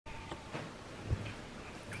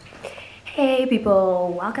Hey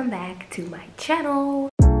people, welcome back to my channel.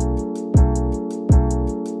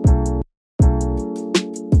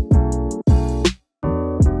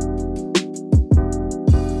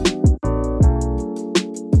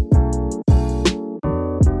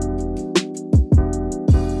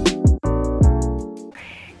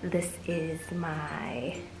 This is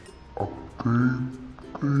my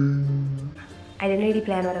I didn't really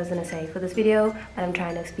plan what I was gonna say for this video, but I'm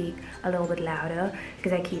trying to speak a little bit louder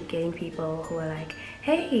because I keep getting people who are like,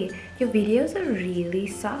 hey, your videos are really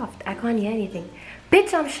soft, I can't hear anything.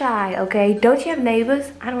 Bitch, I'm shy, okay? Don't you have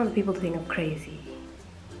neighbors? I don't want people to think I'm crazy.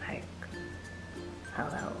 Like,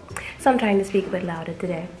 hello. So I'm trying to speak a bit louder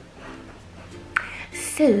today.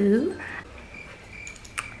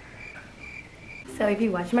 So if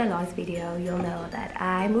you watched my last video, you'll know that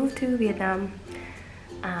I moved to Vietnam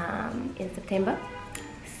in September.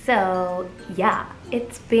 So yeah,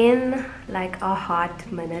 it's been like a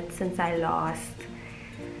hot minute since I last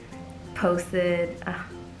posted,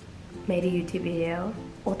 made a YouTube video.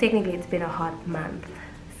 Or technically it's been a hot month.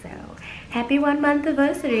 So happy 1 month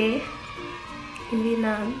anniversary in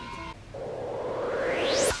Vietnam.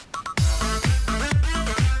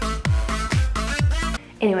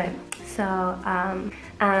 Anyway, so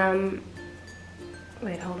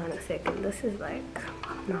wait, hold on a second. This is like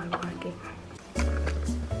not working.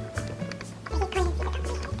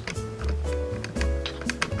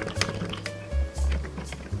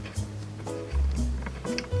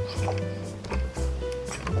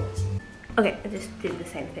 Okay, I just did the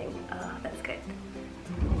same thing. That's good.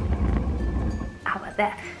 How about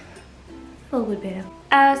that? A little bit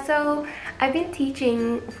better. So I've been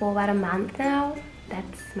teaching for about a month now.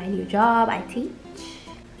 That's my new job. I teach.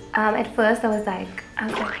 At first I was like, oh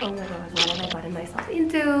my god, what have I gotten myself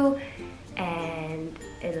into? And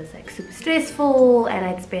it was like super stressful, and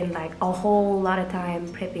I'd spend like a whole lot of time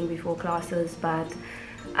prepping before classes, but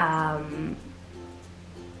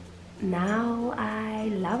now I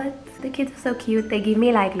love it. The kids are so cute. They give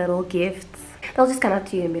me like little gifts. They'll just come up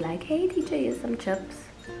to you and be like, hey teacher, here's some chips.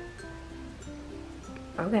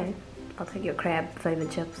 Okay, I'll take your crab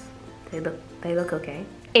flavored chips. They look okay.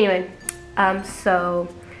 Anyway, so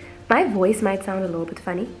my voice might sound a little bit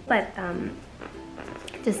funny, but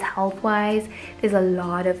just health-wise, there's a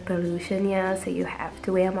lot of pollution here, so you have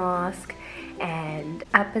to wear a mask. And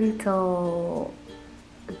up until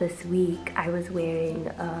this week, I was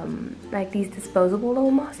wearing like these disposable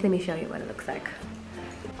little masks. Let me show you what it looks like.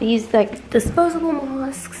 These like disposable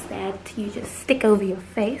masks that you just stick over your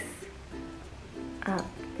face,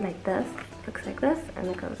 like this. Looks like this, and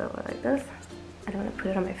it goes over like this. I don't want to put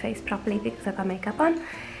it on my face properly because I've got makeup on,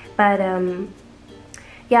 but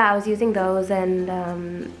yeah, I was using those, and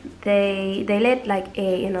they let like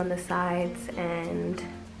air in on the sides, and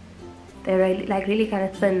they're really kind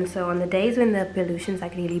of thin, so on the days when the pollution's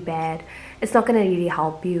like really bad, it's not going to really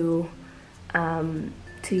help you to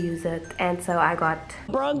use it. And so I got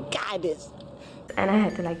bronchitis, and I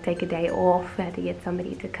had to like take a day off. I had to get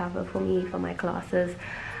somebody to cover for me for my classes,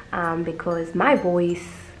 because my voice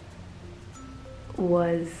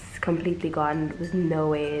was completely gone. It was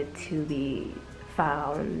nowhere to be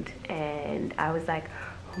found, and I was like,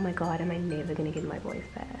 oh my god, am I never gonna get my voice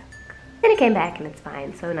back? Then it came back and it's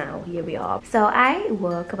fine, so now here we are. So I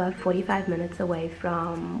work about 45 minutes away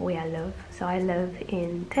from where I live. So I live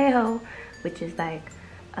in Teho, which is like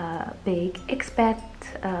a big expat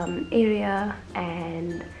area,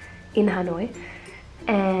 and in Hanoi.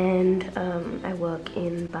 And I work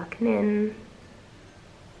in Bac Ninh.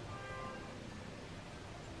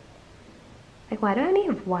 Like, why do I only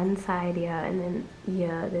have one side here and then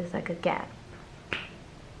here there's like a gap?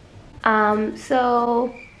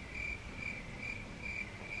 So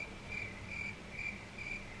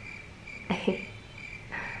I don't know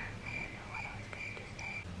what I was going to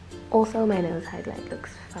say. Also, my nose highlight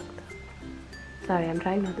looks fucked up. Sorry, I'm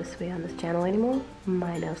trying not to swear on this channel anymore.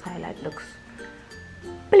 My nose highlight looks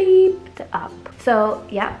bleeped up. So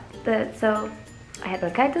yeah, so I had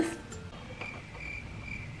bronchitis.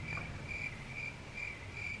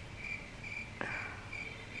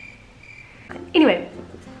 Anyway,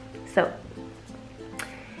 so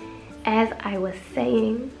as I was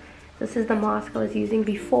saying, this is the mask I was using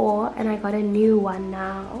before, and I got a new one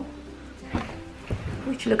now,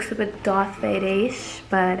 which looks a bit Darth Vader-ish,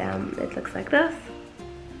 but it looks like this.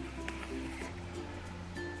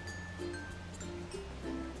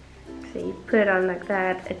 So you put it on like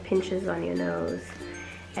that, it pinches on your nose,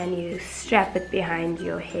 and you strap it behind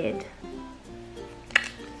your head.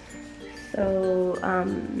 So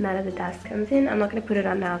none of the dust comes in. I'm not going to put it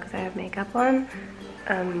on now because I have makeup on.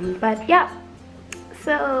 But yeah,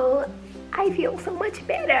 so I feel so much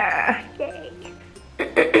better. Yay.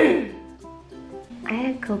 I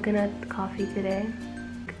had coconut coffee today.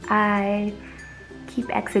 I keep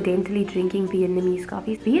accidentally drinking Vietnamese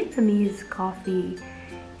coffee. Vietnamese coffee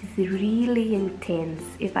is really intense.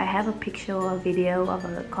 If I have a picture or a video of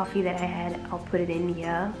a coffee that I had, I'll put it in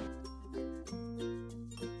here.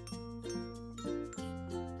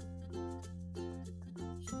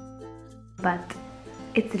 But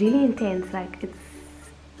it's really intense. Like,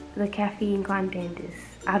 the caffeine content is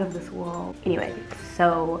out of this world. Anyway,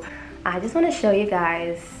 so I just want to show you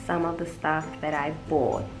guys some of the stuff that I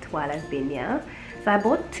bought while I've been here. So I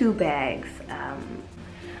bought 2 bags.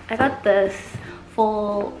 I got this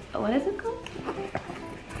for, what is it called?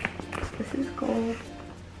 This is called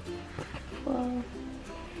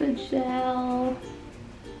the gel.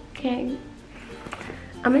 Okay,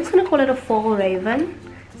 I'm just gonna call it a Fall Raven.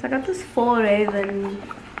 So I got this Fall Raven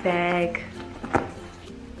bag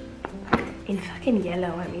in fucking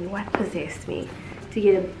yellow. I mean, what possessed me to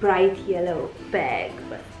get a bright yellow bag?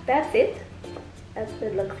 But that's it. That's what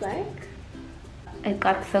it looks like. It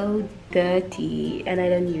got so dirty and I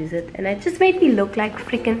don't use it, and it just made me look like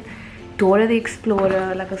freaking Dora the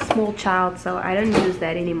Explorer, like a small child, so I don't use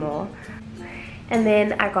that anymore. And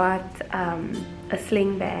then I got a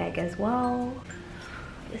sling bag as well.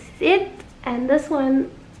 This is it. And this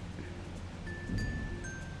one,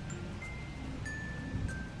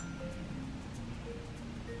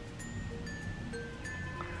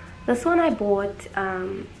 I bought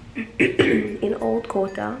in Old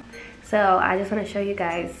Quarter. So I just want to show you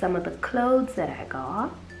guys some of the clothes that I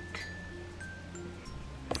got.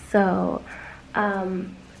 So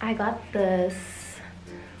I got this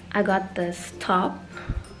top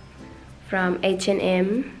from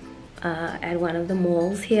H&M at one of the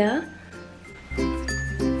malls here.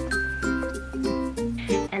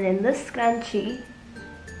 And then this scrunchie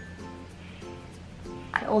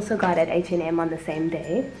I also got at H&M on the same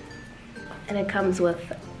day. And it comes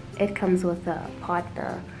with a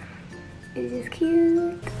partner. It is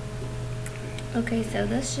cute. Okay, so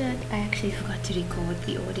this shirt I actually forgot to record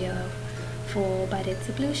the audio for, but it's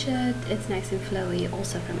a blue shirt. It's nice and flowy,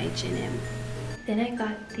 also from H&M. Then I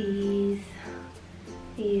got these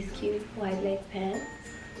cute wide leg pants,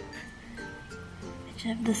 which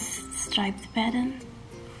have this striped pattern.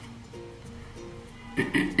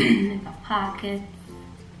 They got pockets.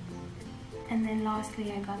 And then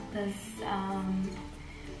lastly I got this,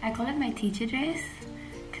 I call it my teacher dress,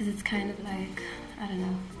 because it's kind of like, I don't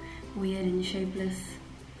know, weird and shapeless,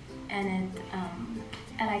 and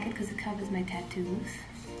I like it because it covers my tattoos,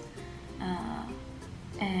 and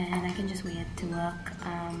I can just wear it to work.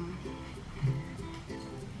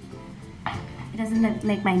 It doesn't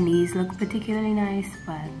make my knees look particularly nice,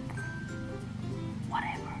 but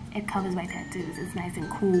whatever, it covers my tattoos. It's nice and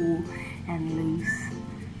cool and loose,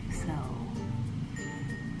 so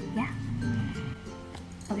yeah.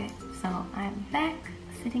 Okay, so I'm back,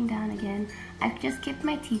 sitting down again. I've just kept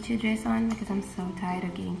my teacher dress on because I'm so tired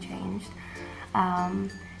of getting changed.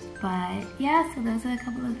 But yeah, so those are a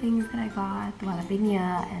couple of things that I got while I've been here,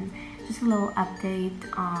 and just a little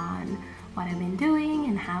update on what I've been doing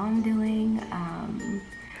and how I'm doing.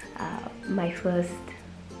 My first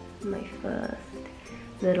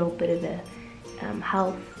little bit of a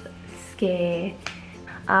health scare.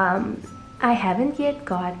 I haven't yet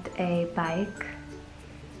got a bike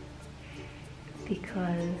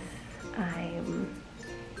because I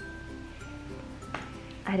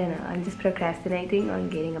don't know, I'm just procrastinating on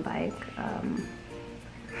getting a bike.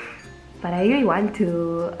 But I really want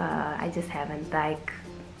to. I just haven't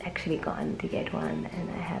actually gone to get one, and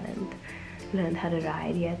I haven't learned how to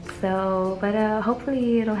ride yet. So, but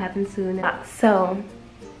hopefully it'll happen soon. So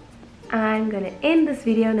I'm gonna end this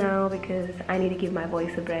video now because I need to give my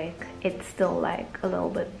voice a break. It's still like a little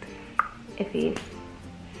bit iffy.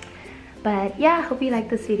 But yeah, I hope you liked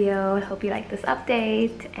this video. I hope you liked this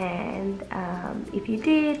update, and if you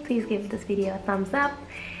did, please give this video a thumbs up,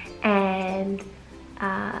 and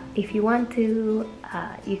if you want to,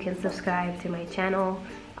 you can subscribe to my channel.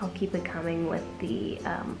 I'll keep it coming with the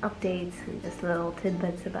updates and just little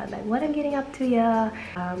tidbits about like what I'm getting up to here.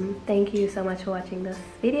 Thank you so much for watching this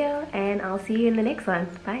video, and I'll see you in the next one.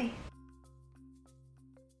 Bye.